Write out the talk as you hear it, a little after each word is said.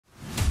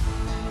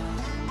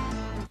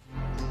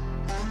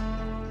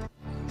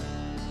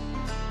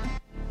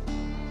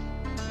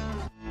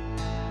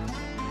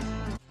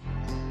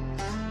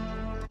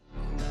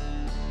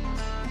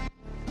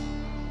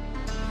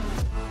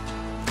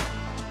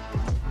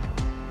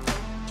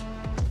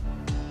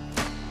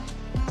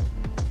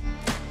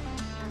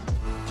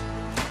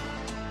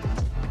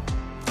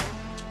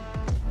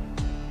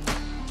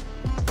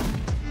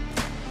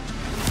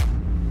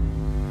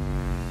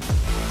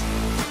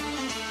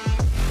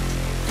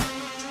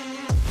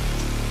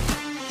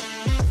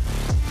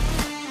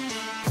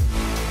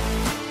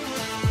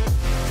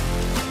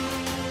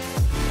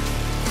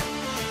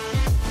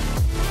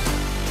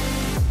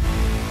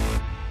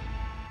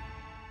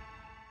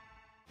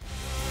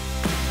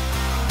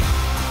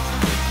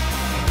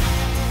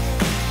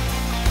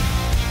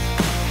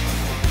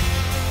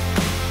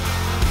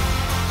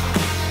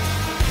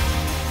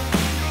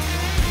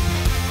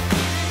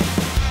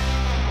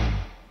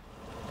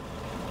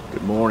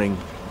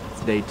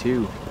day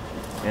 2.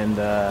 And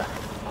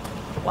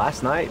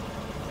last night,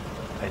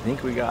 I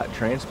think we got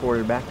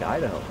transported back to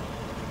Idaho.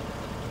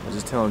 I was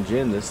just telling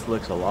Jen, this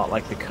looks a lot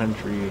like the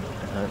country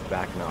I hunt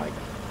back in, like,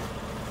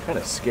 kind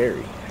of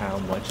scary how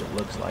much it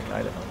looks like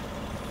Idaho.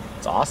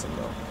 It's awesome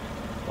though,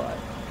 but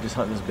just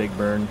hunting this big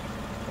burn,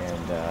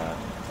 and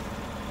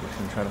we're just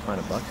gonna try to find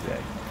a buck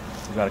today.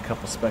 We've got a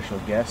couple special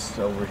guests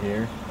over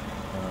here.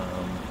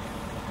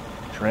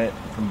 Trent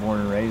from Born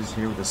and Raised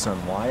here with his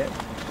son Wyatt.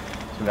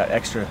 So we've got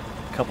extra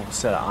couple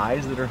set of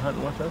eyes that are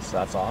hunting with us. So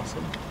that's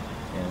awesome.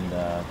 And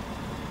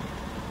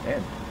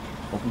man,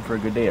 hoping for a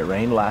good day. It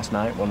rained last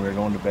night when we were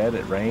going to bed.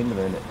 It rained, and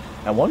then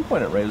at one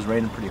point it was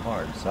raining pretty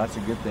hard. So that's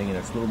a good thing, and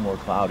it's a little more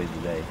cloudy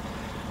today.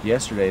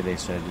 Yesterday they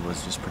said it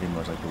was just pretty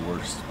much like the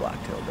worst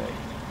blacktail day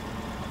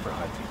for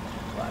hunting.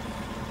 But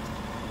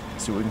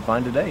let's see what we can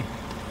find today.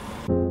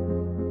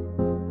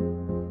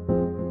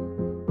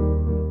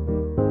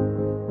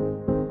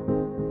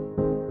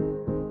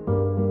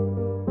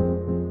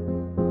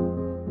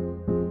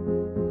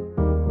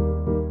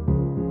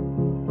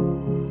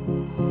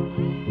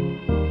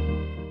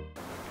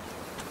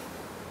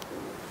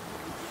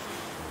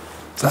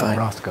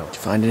 Roscoe. Did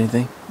you find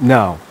anything?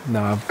 No,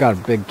 I've got a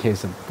big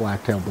case of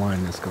blacktail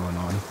blindness going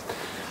on.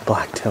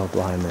 Blacktail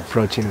blindness.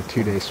 Approaching a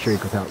 2-day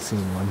streak without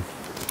seeing one.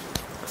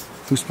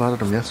 Who spotted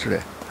them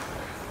yesterday?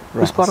 Ross.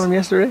 Who spotted them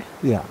yesterday?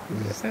 Yeah,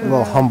 a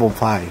little humble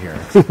pie here.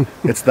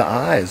 It's the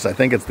eyes. I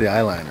think it's the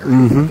eyeliner.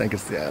 Mm-hmm. I think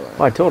it's the eyeliner.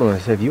 Well, I told him, I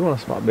said, if you want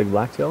to spot big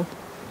blacktail,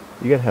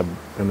 you gotta have,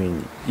 I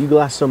mean, you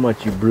glass so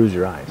much you bruise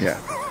your eyes. Yeah.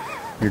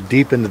 You're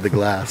deep into the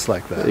glass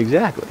like that.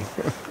 Exactly.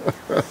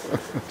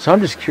 So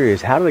I'm just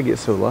curious, how did I get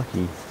so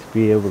lucky to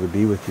be able to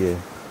be with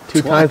you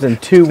two times in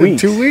 2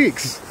 weeks? 2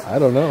 weeks. I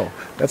don't know.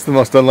 That's the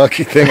most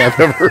unlucky thing I've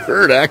ever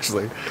heard,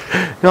 actually.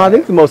 No, I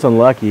think the most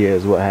unlucky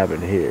is what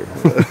happened here.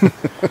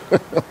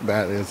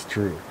 That is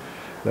true.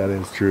 That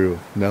is true.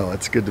 No,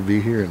 it's good to be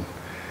here, and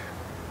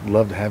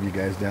love to have you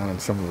guys down in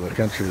some of the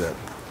country that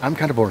I'm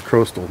kind of more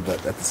coastal,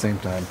 but at the same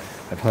time,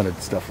 I've hunted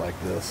stuff like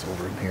this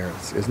over in here.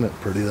 Isn't it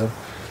pretty though?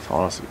 It's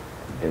honestly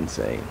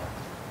insane.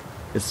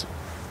 It's,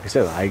 like I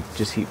said, I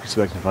just keep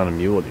expecting to find a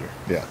mule deer.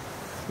 Yeah.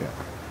 Yeah.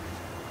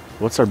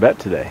 What's our bet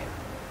today?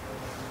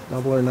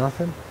 Double or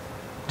nothing?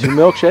 2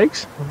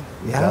 milkshakes?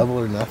 Yeah. Double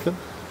or nothing?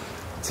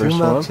 2 First one?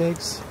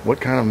 milkshakes? What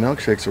kind of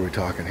milkshakes are we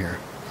talking here?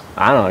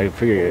 I don't know, I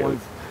figure it.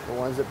 The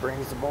ones that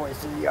brings the boys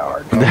to the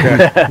yard.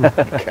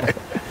 Okay.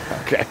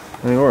 Okay.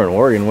 I mean, we're in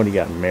Oregon. What do you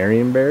got?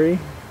 Marionberry?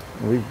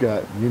 We've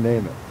got, you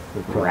name it.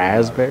 We've probably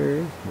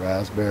Raspberry? got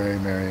raspberry,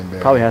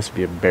 Marionberry. Probably has to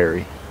be a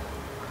berry.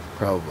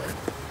 Probably.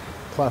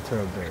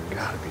 Plethora of berries.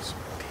 Gotta be some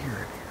deer in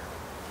here.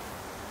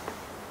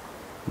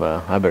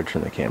 Well, I better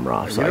turn the camera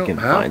off so You I don't can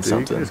have find to.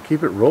 something. You just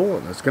keep it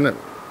rolling. It's gonna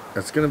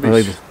be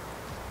Really just-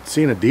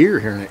 seeing a deer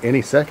here in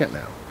any second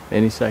now.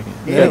 Any second.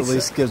 Yeah, Yeah, at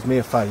least gives me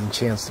a fighting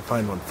chance to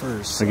find one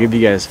first. I'll give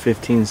you guys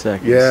 15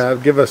 seconds. Yeah,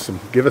 give us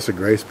a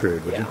grace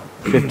period, would Yeah.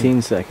 you? 15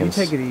 You seconds.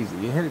 take it easy.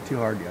 You hit it too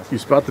hard yesterday. You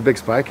spot the big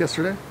spike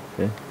yesterday?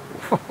 Okay.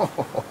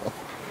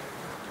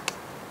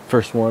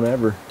 First one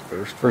ever.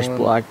 First one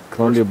black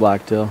Columbia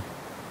Blacktail.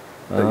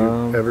 that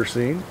you've ever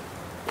seen?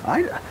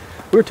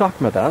 We were talking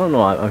about that. I don't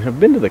know. I've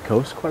been to the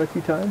coast quite a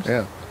few times.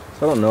 Yeah.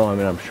 So I don't know. I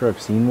mean, I'm sure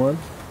I've seen one.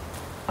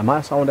 I might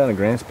have saw one down at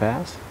Grants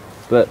Pass,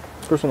 but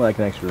first one that I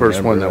can actually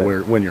First one remember.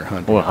 that when you're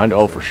hunting. Well,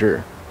 oh, for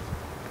sure.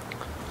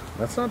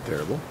 That's not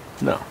terrible.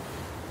 No.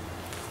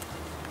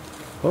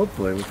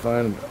 Hopefully we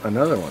find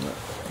another one that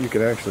you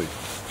could actually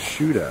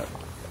shoot at.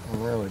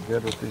 I'm really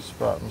good with these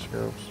spotting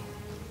scopes.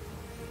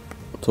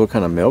 So what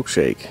kind of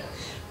milkshake?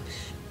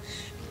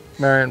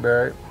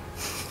 Marionberry.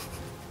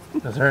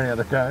 Is there any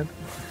other kind?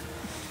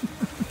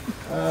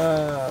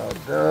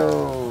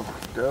 Doe.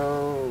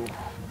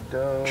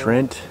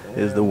 Trent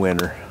is the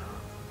winner.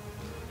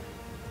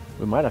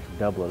 We might have to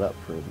double it up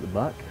for the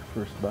buck.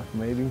 First buck,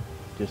 maybe.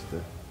 Just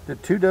to.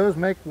 Did 2 does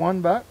make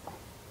 1 buck?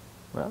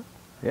 Well,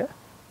 yeah.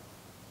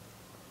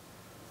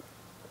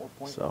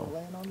 So,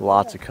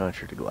 lots of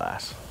country to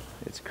glass.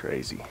 It's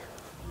crazy.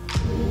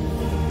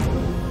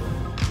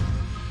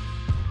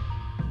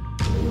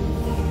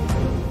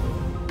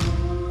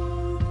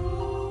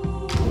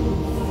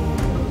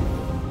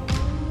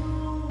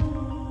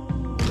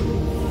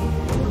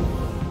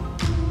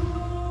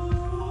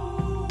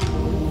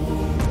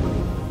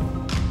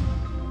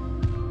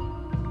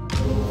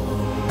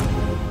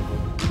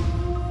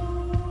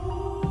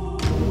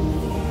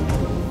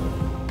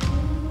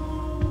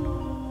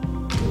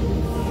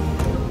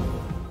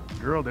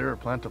 Girl, they were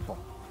plentiful.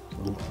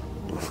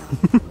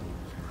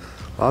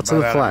 Lots of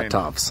the flat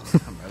tops.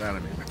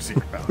 I've seen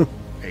about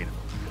 8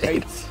 of them.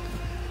 8.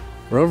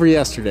 We're over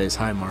yesterday's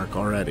high mark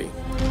already.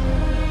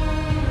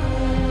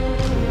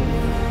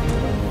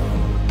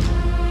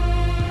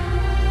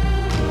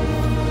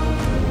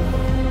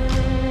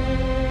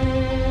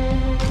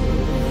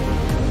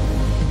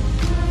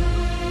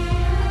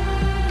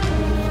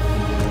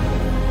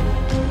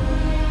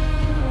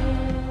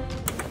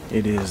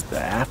 It is the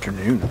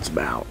afternoon. It's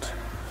about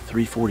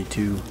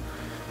 3:42.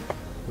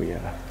 We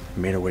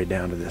made our way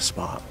down to this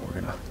spot. We're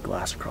gonna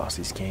glass across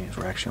these canyons.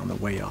 We're actually on the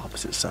way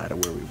opposite side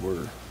of where we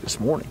were this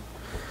morning.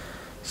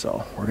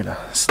 So we're gonna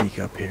sneak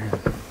up here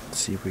and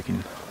see if we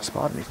can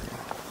spot anything.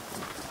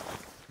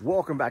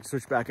 Welcome back to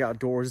Switchback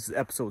Outdoors. This is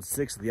episode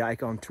 6 of the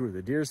Icon Tour of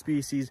the Deer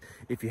Species.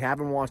 If you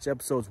haven't watched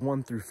episodes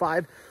 1 through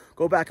 5,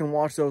 go back and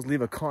watch those.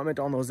 Leave a comment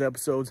on those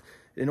episodes.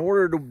 In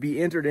order to be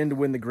entered in to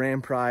win the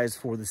grand prize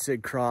for the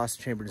Sig Cross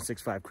Chamberlain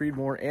 6.5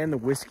 Creedmoor and the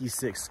Whiskey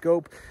 6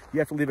 Scope, you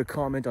have to leave a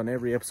comment on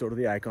every episode of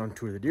the Icon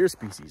Tour of the Deer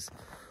Species.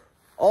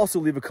 Also,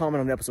 leave a comment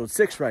on episode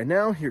 6 right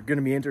now. You're going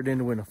to be entered in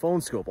to win a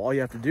phone scope. All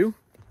you have to do,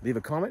 leave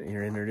a comment and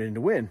you're entered in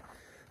to win.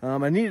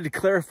 I needed to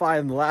clarify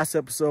in the last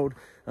episode,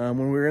 when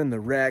we were in the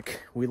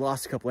wreck, we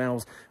lost a couple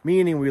animals,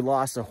 meaning we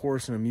lost a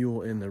horse and a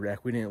mule in the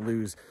wreck. We didn't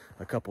lose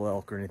a couple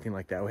elk or anything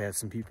like that. We had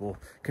some people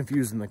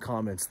confused in the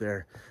comments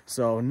there.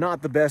 So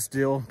not the best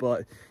deal,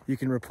 but you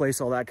can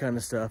replace all that kind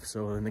of stuff.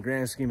 So in the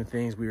grand scheme of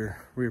things, we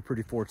were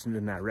pretty fortunate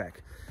in that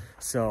wreck.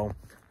 So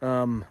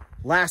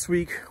last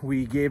week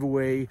we gave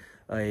away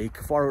a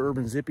Cafaro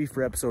Urban Zippy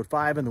for episode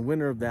 5, and the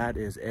winner of that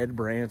is Ed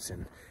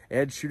Branson.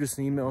 Ed, shoot us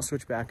an email,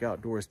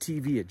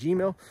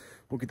 switchbackoutdoorstv@gmail.com.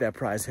 We'll get that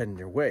prize heading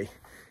your way.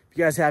 If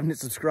you guys haven't hit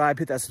subscribe,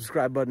 hit that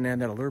subscribe button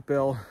and that alert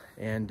bell,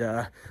 and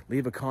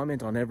leave a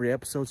comment on every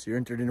episode so you're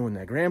entered in to win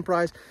that grand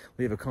prize.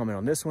 Leave a comment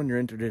on this one, you're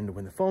entered in to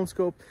win the phone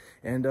scope,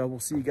 and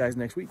we'll see you guys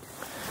next week.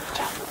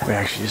 We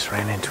actually just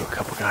ran into a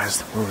couple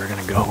guys where we were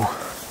gonna go,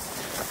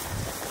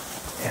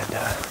 and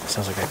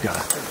sounds like they've got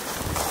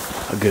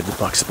a good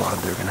buck spot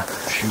they're gonna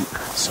shoot,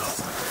 so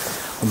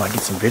we might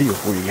get some video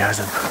for you guys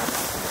of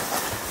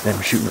them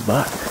shooting the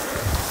buck.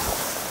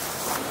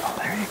 Oh,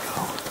 there you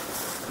go.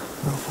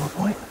 Little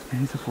 4-point.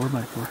 He's a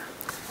 4x4.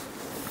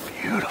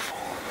 Beautiful.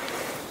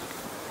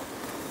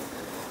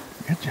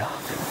 Good job.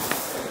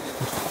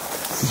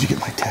 Did you get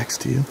my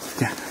text to you?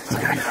 Yeah.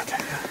 Okay. Yeah.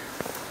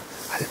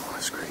 I didn't want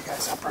to screw you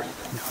guys up or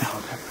anything.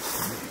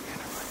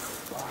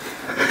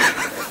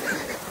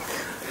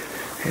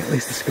 Hey, at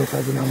least the scope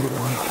has a number 1.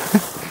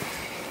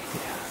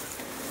 Yeah.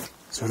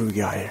 So what do we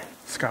got here?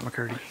 Scott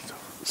McCurdy.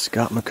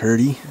 Scott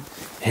McCurdy.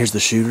 Here's the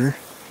shooter.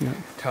 Yep.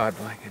 Todd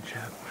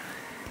Blankenship.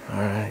 All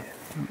right.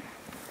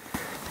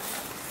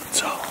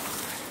 So,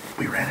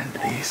 we ran into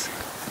these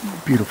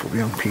beautiful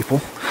young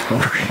people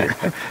over here.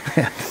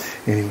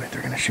 Anyway,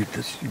 they're going to shoot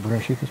this. We're going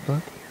to shoot this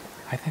buck?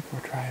 I think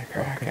we'll try a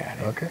crack at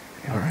it. Okay.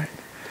 All right.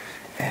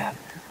 And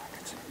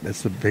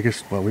it's the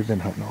biggest, well, we've been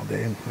hunting all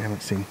day and we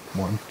haven't seen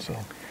one, so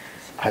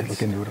I'd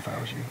look into it if I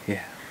was you.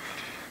 Yeah.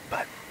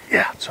 But,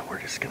 yeah, so we're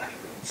just going to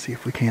see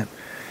if we can't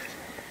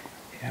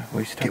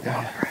we still get one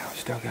on the ground.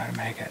 Still got to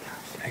make a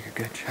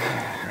good shot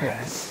at it,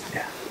 right?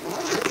 Yeah.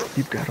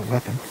 You've got a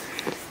weapon.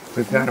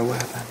 We've got a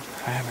weapon.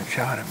 I haven't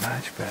shot it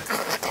much, but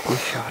we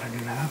shot it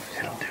enough.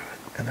 It'll do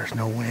it. And there's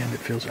no wind.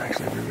 It feels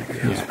actually really good.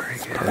 Feels pretty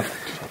good.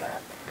 Perfect for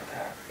that.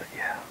 But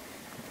yeah.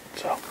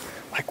 So,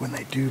 like when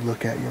they do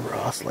look at you,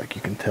 Ross, like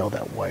you can tell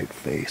that white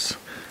face.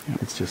 Yeah.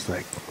 It's just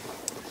like,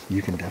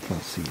 you can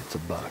definitely see it's a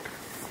buck.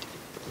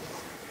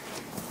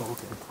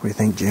 What do you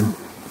think, Jim?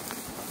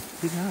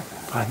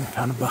 I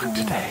found a buck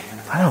today.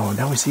 I don't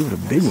know. Now we see what a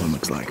big one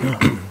looks like, huh?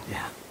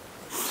 Yeah.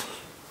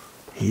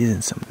 He's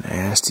in some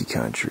nasty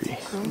country.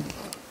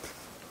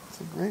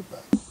 It's a great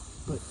buck.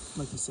 But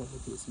like you said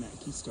with this neck,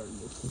 he's starting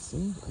to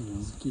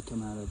he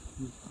come out of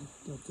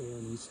up there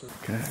and he's starting.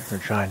 Okay. We're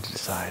trying to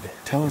decide.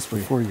 Tell us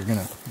before you're going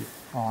to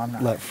I'm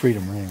not. let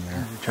freedom ring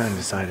there. We're trying to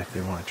decide if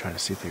they want to try to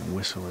see if they can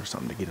whistle or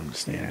something to get him to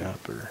stand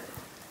up, or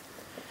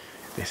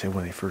they said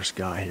when they first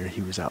got here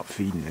he was out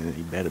feeding and then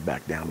he bedded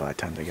back down by the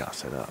time they got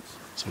set up.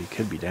 So he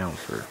could be down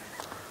for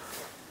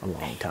a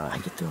long time. I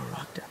could throw a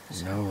rock down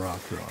this. No rock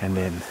throw. And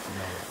then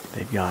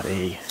they've got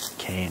a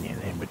canyon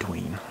in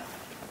between.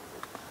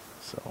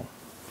 So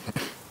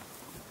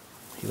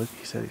he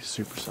said he's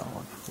super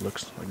solid.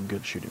 Looks like a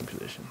good shooting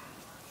position.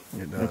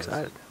 It I'm does.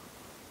 excited.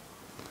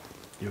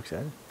 You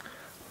excited?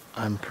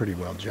 I'm pretty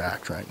well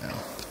jacked right now.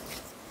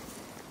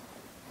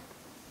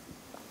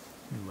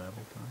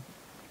 Level time.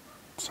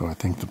 So I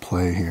think the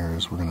play here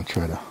is we're going to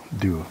try to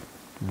do a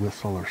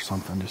whistle or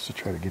something just to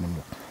try to get him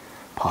to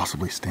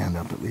possibly stand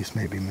up, at least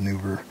maybe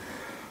maneuver,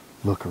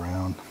 look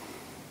around.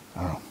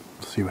 I don't know.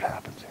 See what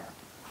happens here.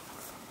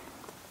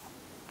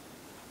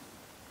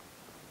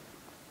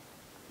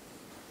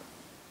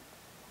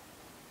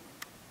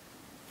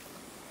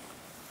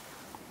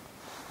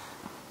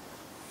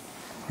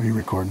 Are you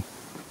recording?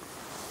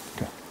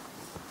 Okay.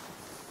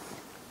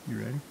 You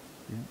ready?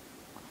 Yeah.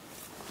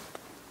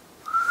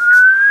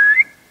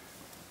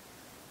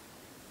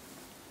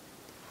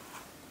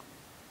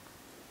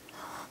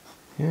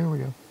 Here we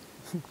go.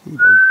 He does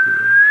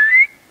good.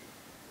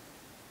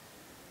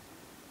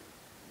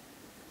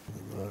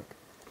 Look.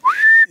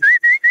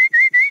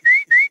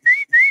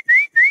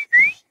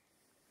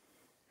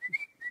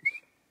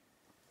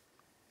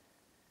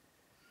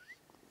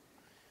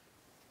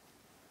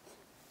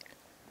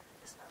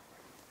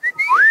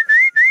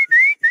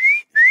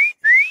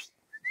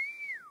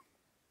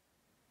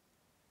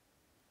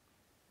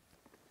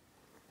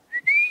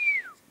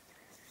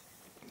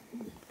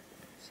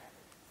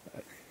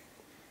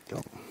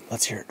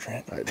 Let's hear it,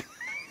 Trent. I,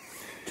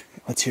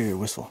 Let's hear your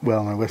whistle.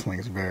 well, my whistling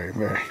is very,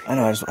 very. I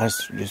know. I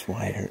just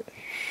want to hear it.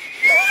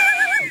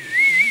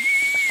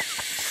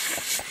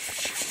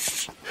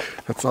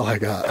 That's all I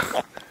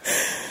got.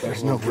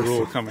 There's no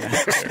whistle coming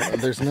out.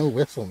 There's no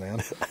whistle,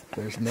 man.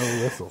 There's no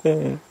whistle.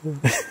 Yeah,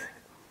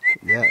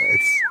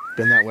 it's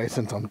been that way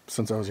since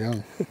I was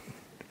young.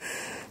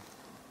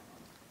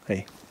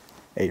 Hey,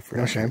 A for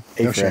No effort. shame.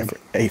 A No for shame.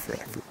 effort. A for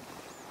effort.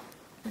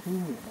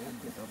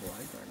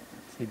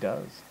 He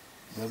does.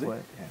 Does he?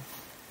 Split.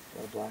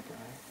 Got a black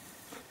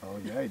eye. Oh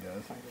yeah, he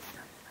does.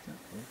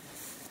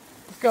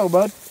 Let's go,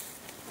 bud.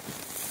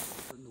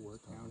 Starting to work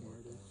down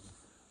here,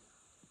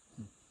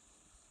 dude.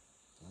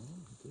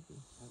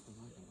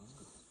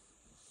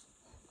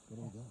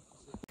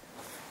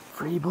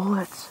 3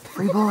 bullets.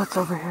 3 bullets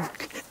over here.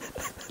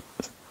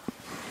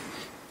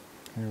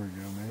 Here we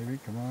go, maybe.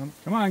 Come on.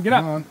 Come on, get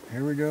Come up. on.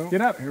 Here we go.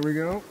 Get up. Here we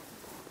go.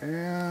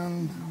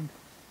 And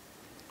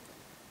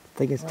I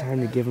think it's time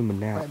to give him a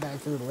nap. Right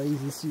back to the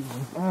lazy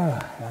Susan.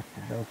 that's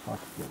the no fuck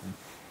getting.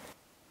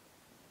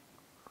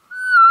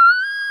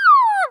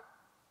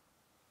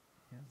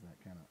 He has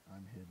that kind of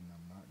I'm hidden,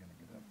 I'm not gonna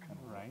get up kind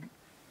of Right.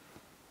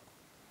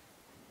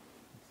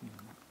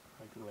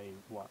 Like let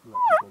people walk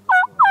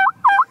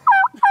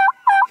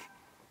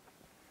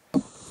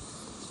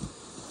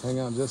Hang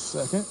on just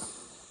a second.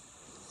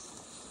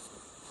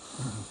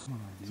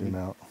 Zoom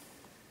out.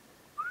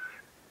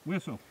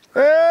 Whistle.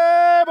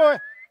 Hey boy!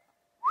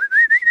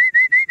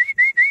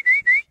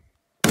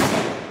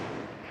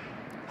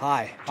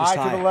 High. Just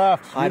High to the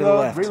left. High to the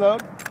left.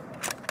 Reload.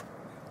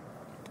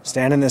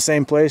 Stand in the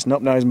same place.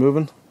 Nope, now he's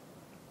moving.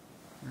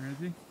 Where is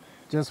he?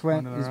 Just went,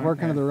 On to the he's right,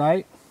 working to okay. the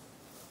right.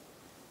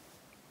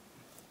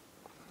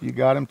 You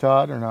got him,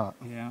 Todd, or not?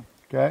 Yeah.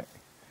 Okay.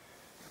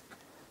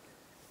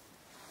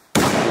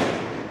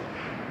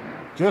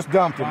 Just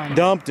dumped him.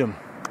 Dumped him.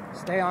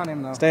 Stay on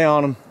him though. Stay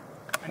on him.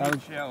 I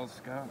need shells,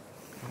 Scott.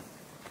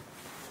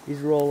 He's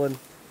rolling.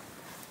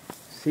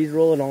 He's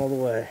rolling all the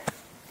way.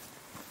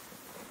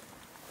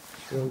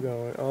 Still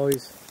going. Oh,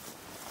 he's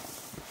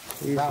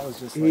That was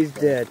just he's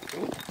like dead.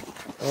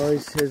 Oh,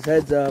 his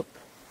head's up.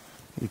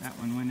 That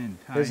one went in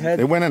tight. His head.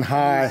 They went in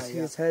high.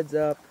 His head's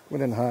up.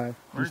 Went in high. You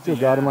Where's still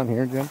he got at? him on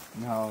here, Jim?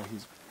 No,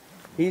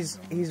 He's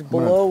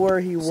below where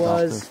he Stop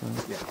was. this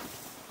one.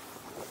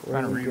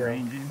 Where Trying to did he go?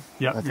 rearrange him.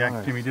 Yep, That's yeah,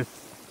 nice. Timmy, just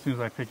as soon as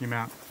I pick him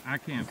out. I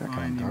can't Got find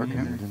kind him of dark in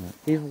there, either. didn't it?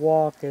 He's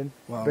walking.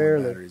 Well,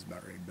 barely. my battery's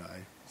about ready to die.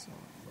 So.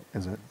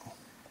 Is it?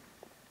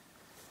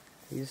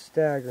 He's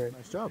staggering.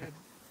 Nice job.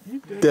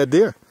 Dead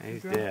deer.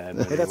 He's dead.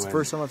 Hey, that's the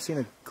first time I've seen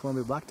a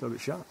Columbia Blacktail get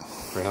shot.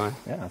 Really?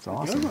 Yeah, that's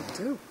awesome.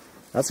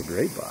 That's a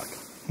great buck.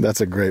 That's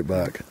a great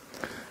buck.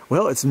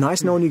 Well, it's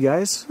nice knowing you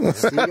guys. See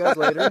you guys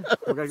later.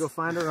 We're gonna go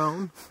find our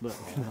own. But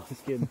no,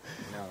 just kidding.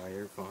 No,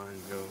 you're fine.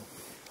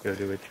 Go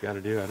do what you got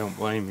to do. I don't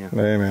blame you.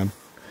 Hey, man.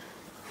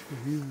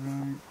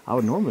 I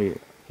would normally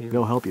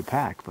go help you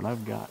pack, but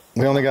I've got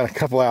We only got a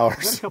couple a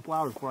hours. couple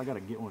hours before I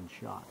gotta get one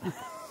shot.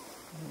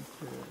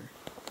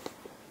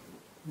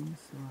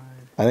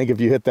 I think if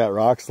you hit that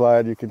rock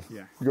slide, you can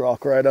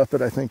walk right up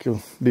it. I think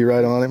you'll be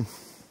right on him.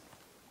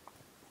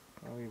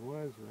 Oh, he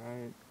was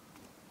right.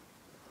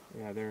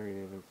 Yeah, there he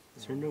is.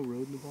 Is there no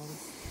road in the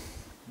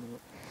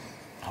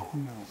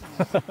bottom?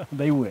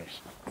 They wish.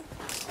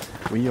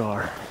 We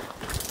are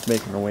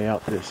making our way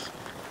out this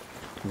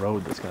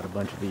road that's got a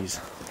bunch of these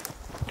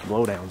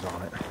blowdowns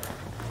on it.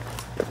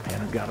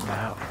 And we've got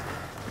about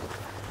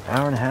an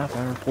hour and a half,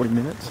 hour and 40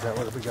 minutes. Is that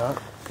what we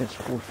got? It's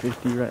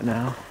 4:50 right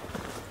now.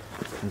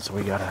 And so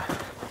we gotta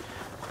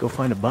go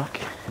find a buck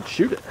and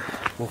shoot it.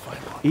 We'll find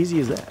one. Easy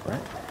as that,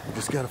 right? You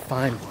just gotta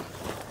find one.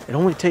 It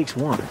only takes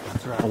one.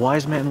 That's right. A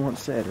wise man once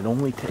said, it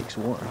only takes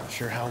one. Not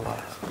sure how wise.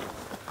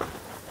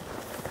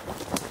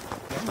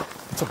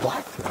 It's a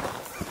blacktail.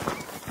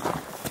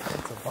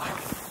 It's a black.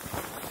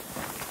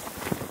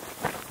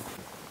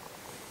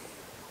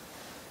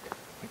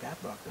 Like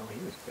that buck though,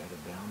 he was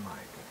bedded down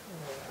like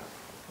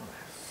on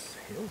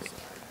a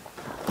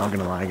hillside. Not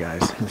gonna lie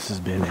guys, this has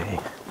been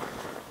a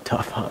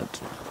tough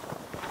hunt.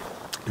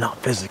 Not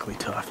physically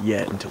tough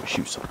yet until we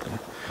shoot something,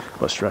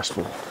 but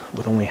stressful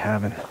with only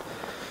having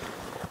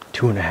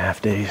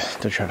 2.5 days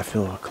to try to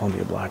fill a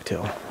Columbia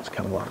Blacktail. It's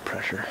kind of a lot of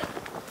pressure,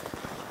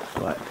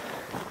 but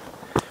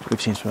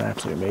we've seen some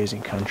absolutely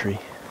amazing country,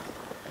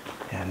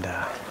 and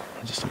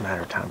it's just a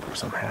matter of time before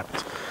something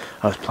happens.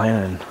 I was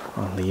planning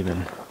on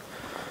leaving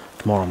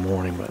tomorrow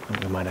morning,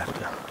 but we might have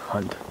to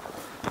hunt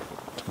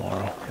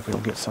tomorrow if we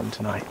don't get something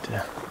tonight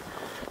to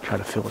try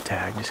to fill a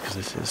tag, just because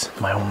this is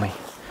my only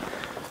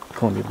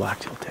Columbia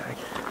Blacktail tag.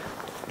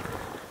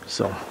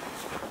 So,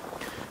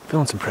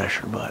 feeling some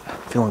pressure, but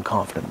feeling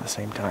confident at the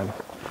same time.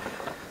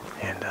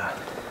 And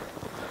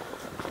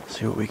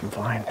see what we can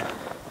find.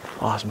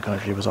 Awesome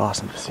country. It was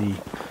awesome to see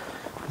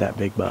that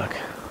big buck.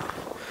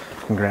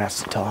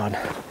 Congrats to Todd.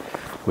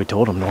 We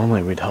told him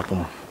normally we'd help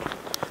him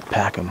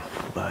pack him,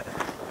 but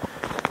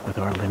with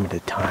our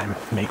limited time,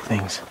 make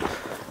things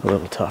a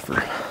little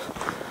tougher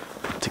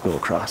to go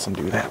across and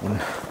do that one.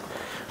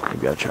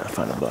 We've got to try to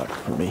find a buck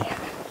for me.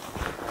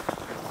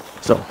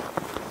 So,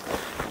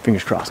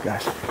 Fingers crossed,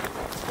 guys.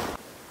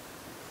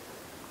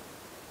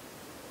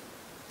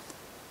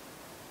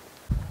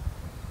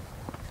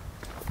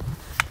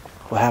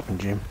 What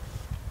happened, Jim?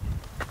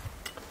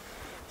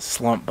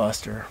 Slump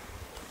buster.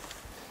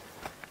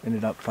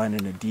 Ended up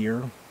finding a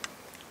deer.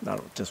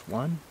 Not just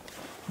one,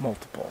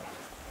 multiple.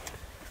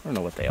 I don't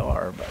know what they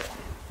are, but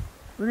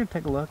we're gonna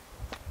take a look.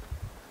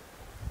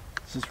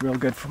 It's just real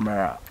good for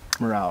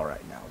morale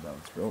right now,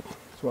 though.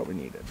 It's what we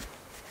needed.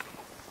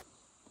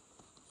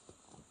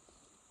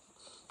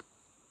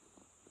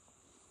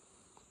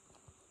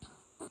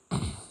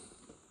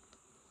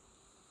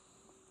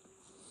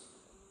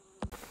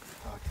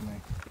 Talk to me.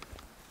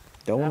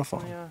 Don't want to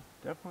fall.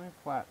 Definitely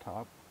a flat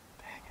top.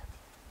 Dang it.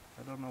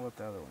 I don't know what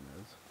the other one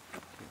is.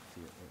 Can't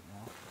see it right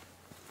now.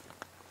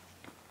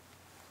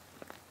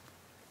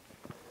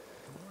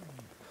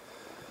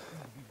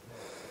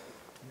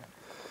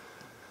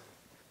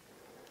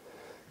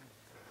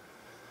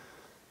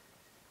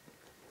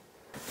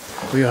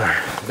 We are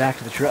back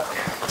to the truck.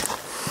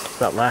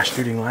 About last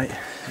shooting light,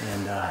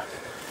 and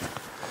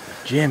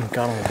Jim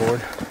got on the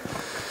board,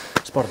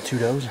 spotted 2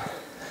 does,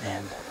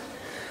 and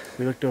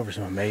we looked over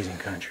some amazing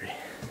country.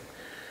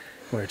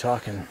 We were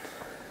talking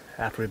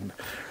after we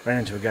ran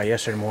into a guy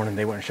yesterday morning.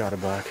 They went and shot a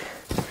buck.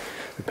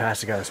 We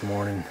passed a guy this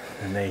morning,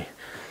 and they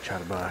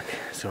shot a buck.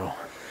 So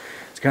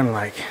it's kind of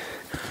like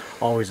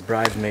always the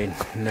bridesmaid,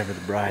 never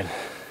the bride,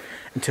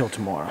 until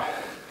tomorrow.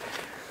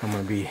 I'm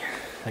gonna be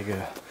like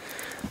a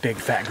big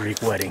fat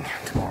Greek wedding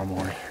tomorrow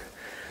morning.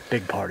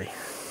 Big party.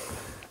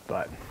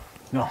 But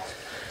no,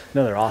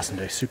 another awesome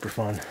day, super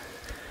fun.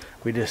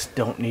 We just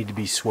don't need to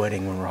be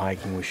sweating when we're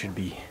hiking. We should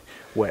be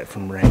wet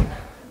from rain.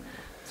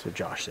 That's what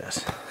Josh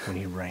says. We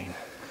need rain.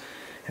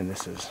 And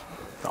this is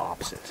the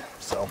opposite.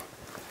 So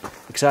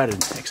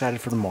excited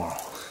for tomorrow.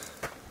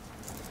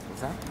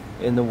 What's that?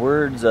 In the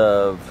words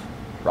of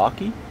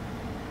Rocky,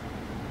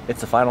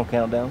 it's the final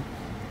countdown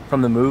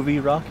from the movie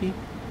Rocky.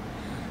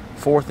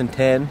 4th and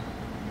 10.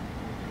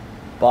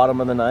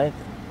 Bottom of the 9th.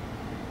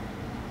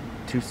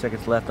 2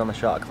 seconds left on the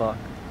shot clock.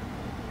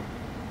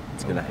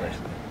 It's gonna happen.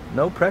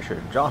 No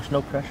pressure, Josh.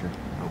 No pressure.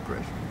 No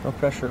pressure. No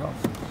pressure at all.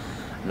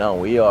 No,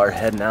 we are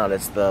heading out.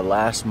 It's the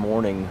last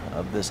morning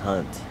of this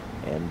hunt,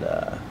 and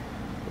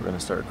we're gonna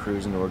start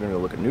cruising. We're gonna go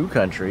look at new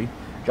country.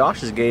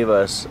 Josh just gave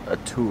us a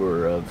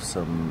tour of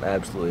some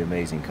absolutely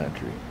amazing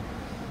country,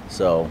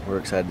 so we're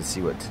excited to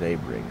see what today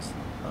brings.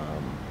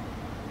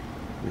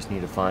 We just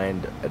need to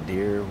find a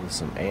deer with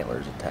some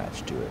antlers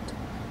attached to it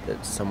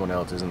that someone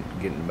else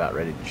isn't getting about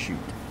ready to shoot.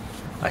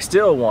 I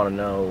still want to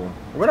know,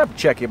 we're gonna have to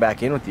check it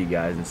back in with you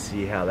guys and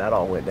see how that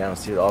all went down,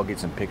 see, I'll get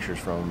some pictures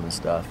from them and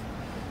stuff.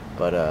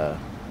 But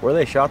where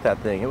they shot that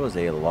thing, it was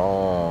a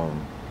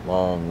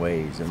long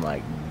ways, and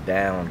like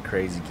down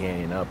crazy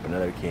canyon, up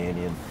another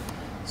canyon.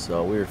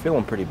 So we were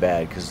feeling pretty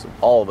bad because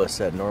all of us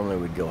said normally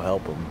we'd go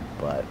help them,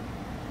 but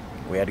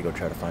we had to go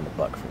try to find a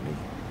buck for me.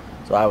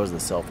 So I was the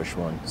selfish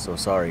one, so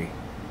sorry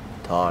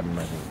Todd and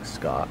I think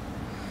Scott.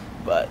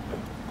 But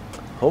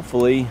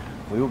hopefully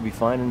we will be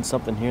finding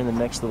something here in the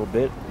next little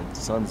bit. The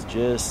sun's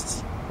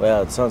just,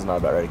 well, the sun's not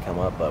about ready to come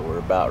up, but we're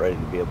about ready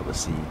to be able to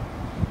see.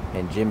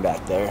 And Jim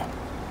back there,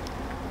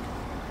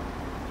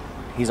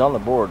 he's on the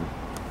board.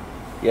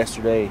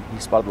 Yesterday he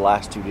spotted the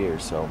last 2 deer,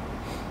 so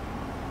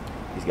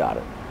he's got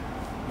it.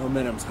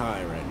 Momentum's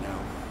high right now.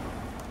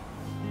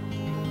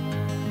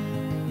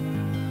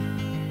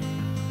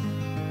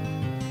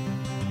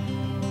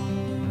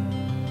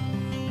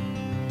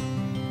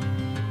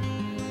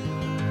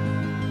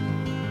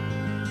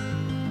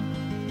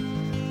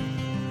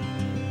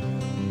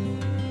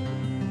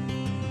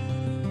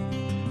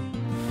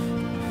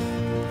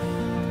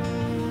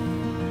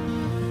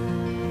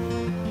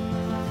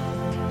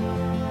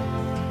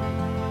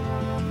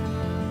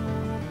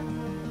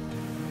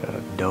 Got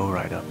a doe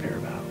right up here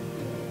about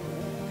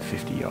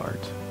 50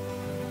 yards.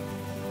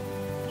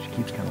 She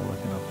keeps kind of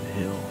looking up the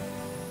hill.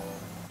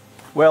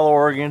 Well,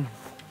 Oregon,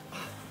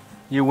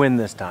 you win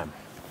this time.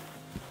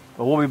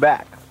 But we'll be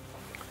back.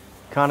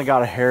 Kind of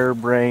got a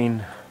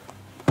harebrained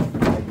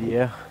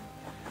idea.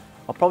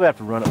 I'll probably have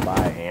to run it by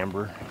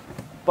Amber,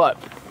 but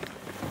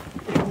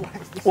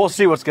we'll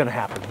see what's gonna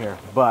happen here.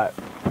 But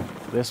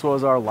this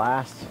was our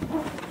last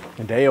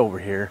day over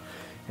here,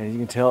 and as you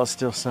can tell, it's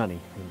still sunny.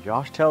 And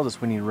Josh tells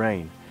us we need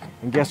rain.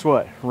 And guess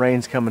what?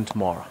 Rain's coming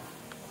tomorrow.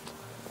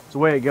 It's the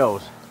way it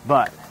goes.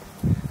 But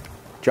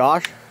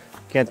Josh,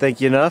 can't thank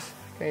you enough.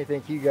 Can't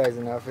thank you guys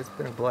enough. It's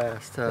been a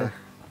blast.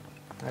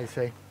 I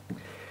say, the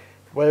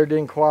weather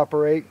didn't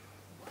cooperate,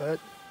 but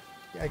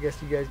I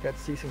guess you guys got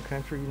to see some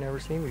country you've never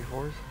seen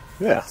before.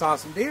 Yeah, Saw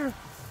some deer.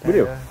 we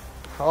do.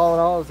 All in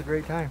all, it was a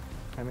great time.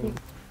 I mean,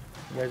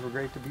 you guys were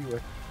great to be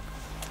with.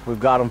 We've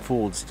got him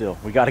fooled still.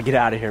 We got to get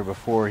out of here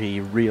before he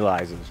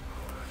realizes.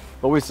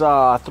 But we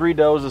saw 3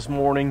 does this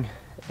morning,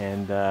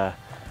 and we're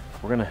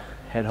gonna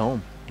head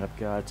home.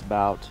 It's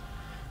about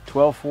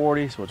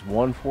 12:40, so it's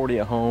 1:40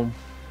 at home.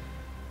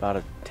 About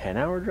a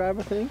 10-hour drive,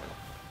 I think.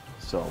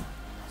 So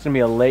it's gonna be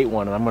a late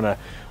one, and I'm gonna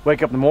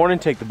wake up in the morning,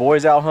 take the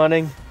boys out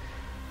hunting.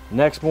 The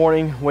next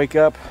morning, wake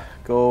up,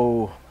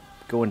 go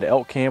go into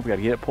elk camp. We got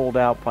to get it pulled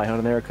out, probably hunt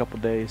in there a couple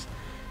days,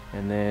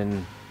 and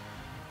then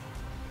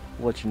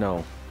we'll let you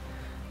know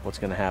what's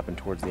going to happen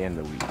towards the end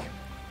of the week.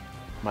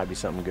 Might be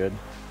something good,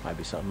 might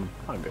be something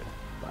not good,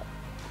 but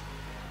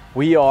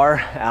we are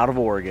out of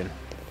Oregon.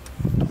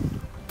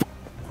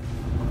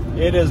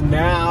 It is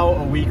now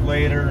a week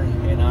later,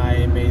 and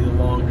I made the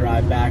long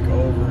drive back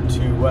over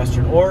to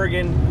Western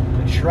Oregon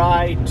to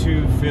try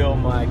to fill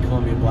my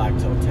Columbia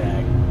Blacktail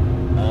tag.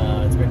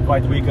 It's been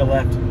quite the week. I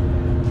left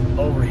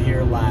over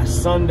here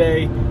last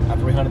Sunday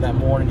after we hunted that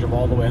morning, drove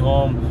all the way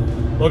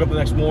home. Woke up the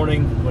next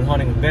morning, went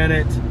hunting with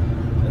Bennett.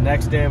 The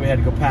next day we had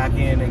to go pack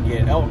in and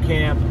get elk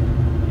camp,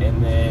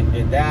 and then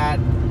did that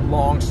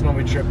long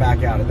snowy trip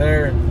back out of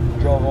there.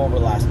 Drove over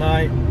last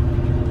night,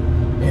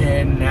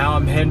 and now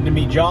I'm heading to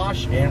meet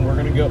Josh, and we're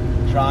gonna go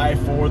try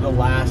for the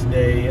last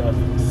day of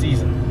the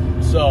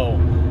season. So,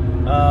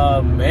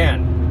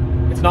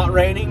 man, it's not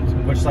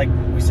raining, which, like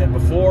we said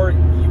before,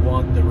 you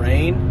want the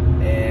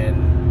rain,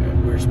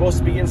 and we're supposed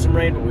to be getting some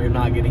rain, but we're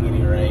not getting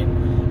any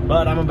rain.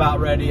 But I'm about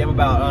ready. I'm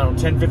about, I don't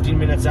know, 10-15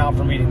 minutes out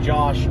from meeting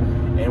Josh,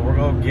 and we're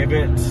gonna give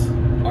it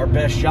our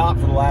best shot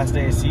for the last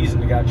day of the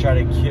season. We gotta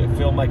try to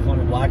fill my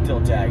Columbia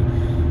Blacktail tag.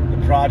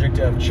 The project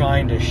of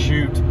trying to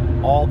shoot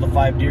all the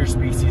 5 deer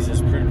species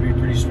has proved to be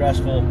pretty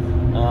stressful,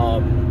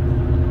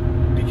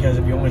 because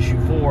if you only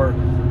shoot 4,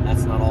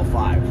 that's not all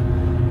 5.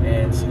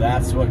 And so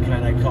that's what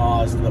kind of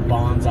caused the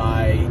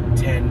bonsai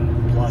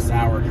 10+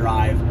 hour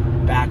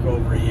drive back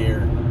over here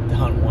to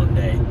hunt one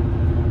day.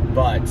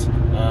 But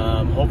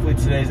hopefully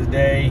today's the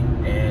day,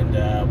 and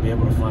I'll be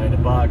able to find a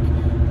buck.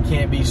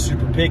 Can't be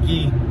super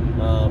picky.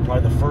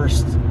 Probably the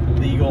first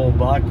legal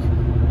buck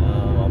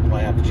I'll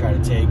probably have to try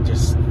to take,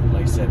 just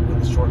like I said,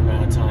 with a short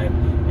amount of time,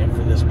 and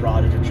for this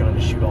project of trying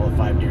to shoot all the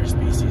 5 deer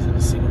species in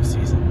a single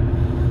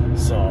season.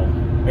 So,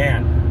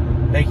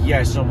 man, thank you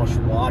guys so much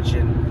for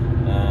watching.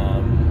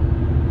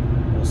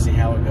 We'll see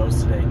how it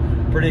goes today.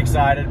 Pretty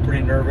excited,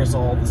 pretty nervous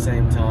all at the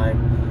same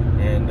time,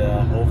 and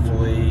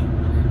hopefully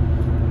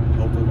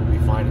we'll be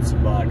finding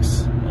some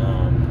bucks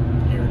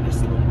here in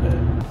just a little bit.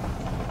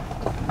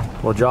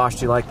 Well, Josh,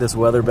 do you like this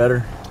weather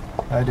better?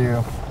 I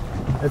do.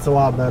 It's a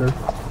lot better.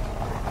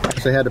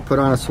 Actually, I had to put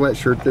on a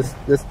sweatshirt this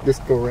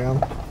go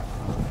around.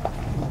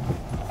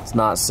 It's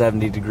not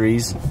 70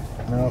 degrees.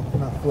 No,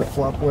 not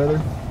flip-flop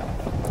weather.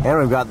 And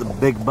we've got the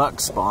big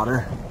buck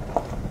spotter.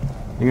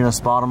 You gonna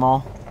spot them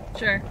all?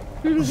 Sure.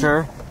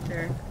 Sure?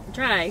 Sure.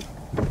 Try.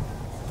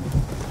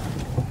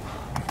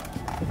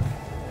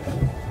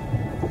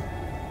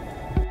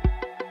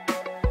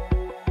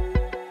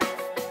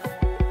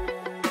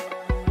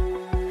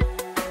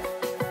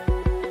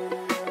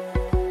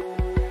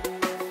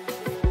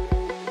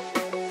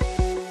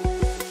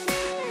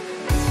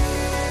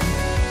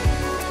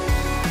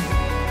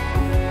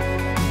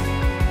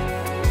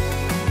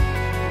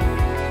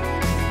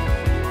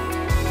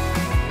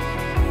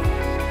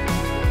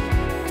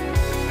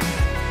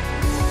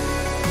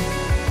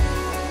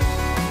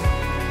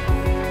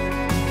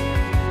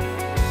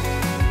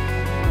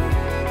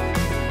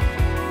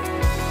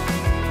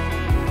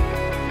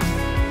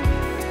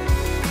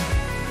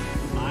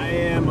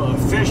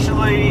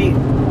 Officially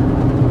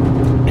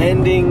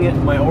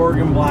ending my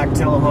Oregon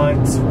blacktail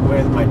hunt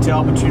with my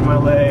tail between my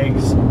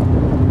legs,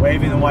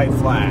 waving the white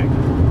flag.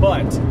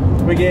 But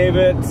we gave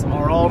it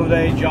our all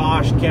today.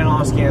 Josh,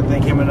 can't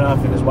thank him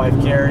enough, and his wife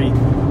Carrie. If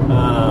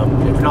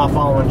you're not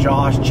following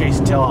Josh, Chase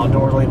and Tail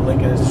Outdoors, leave a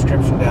link in the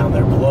description down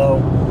there below.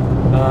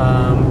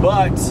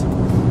 But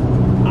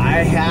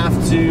I have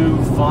to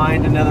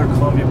find another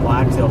Columbia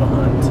blacktail to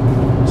hunt.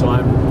 So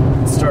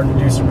I'm starting to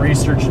do some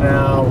research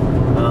now,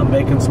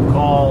 making some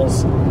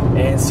calls,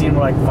 and seeing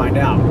what I can find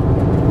out.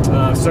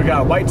 So I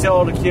got a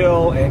whitetail to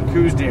kill and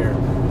coos deer.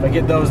 If I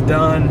get those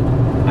done,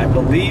 I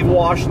believe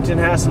Washington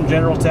has some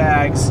general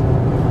tags,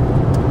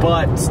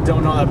 but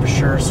don't know that for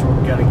sure, so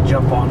we're gonna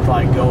jump on,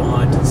 probably go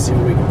hunt and see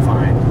what we can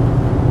find.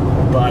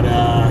 But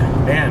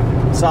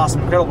man, saw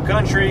some incredible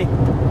country.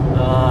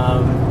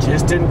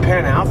 Just didn't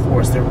pan out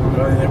for us.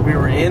 We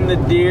were in the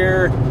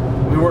deer.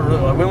 We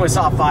only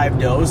saw 5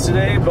 does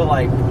today, but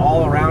like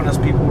all around us,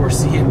 people were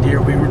seeing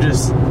deer. We were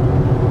just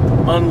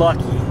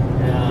unlucky.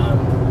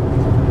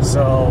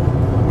 So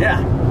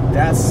yeah,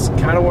 that's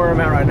kind of where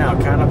I'm at right now.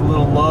 Kind of a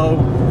little low,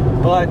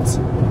 but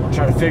I'll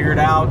try to figure it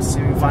out. See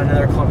if we can find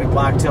another Columbia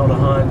blacktail to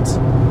hunt,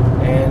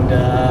 and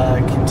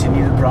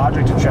continue the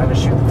project of trying to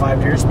shoot the 5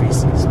 deer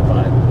species.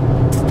 But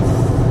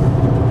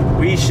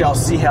we shall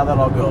see how that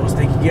all goes.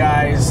 Thank you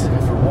guys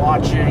for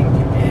watching,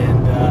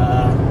 and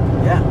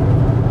yeah,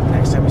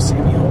 next time you see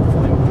me,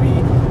 hopefully we'll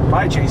be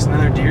probably chasing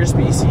another deer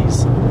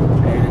species,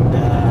 and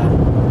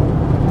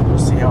we'll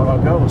see how it all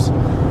goes.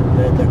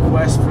 The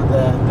quest for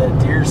the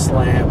deer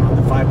slam of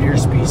the 5 deer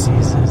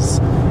species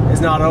is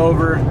not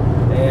over,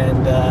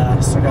 and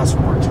still got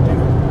some work to do.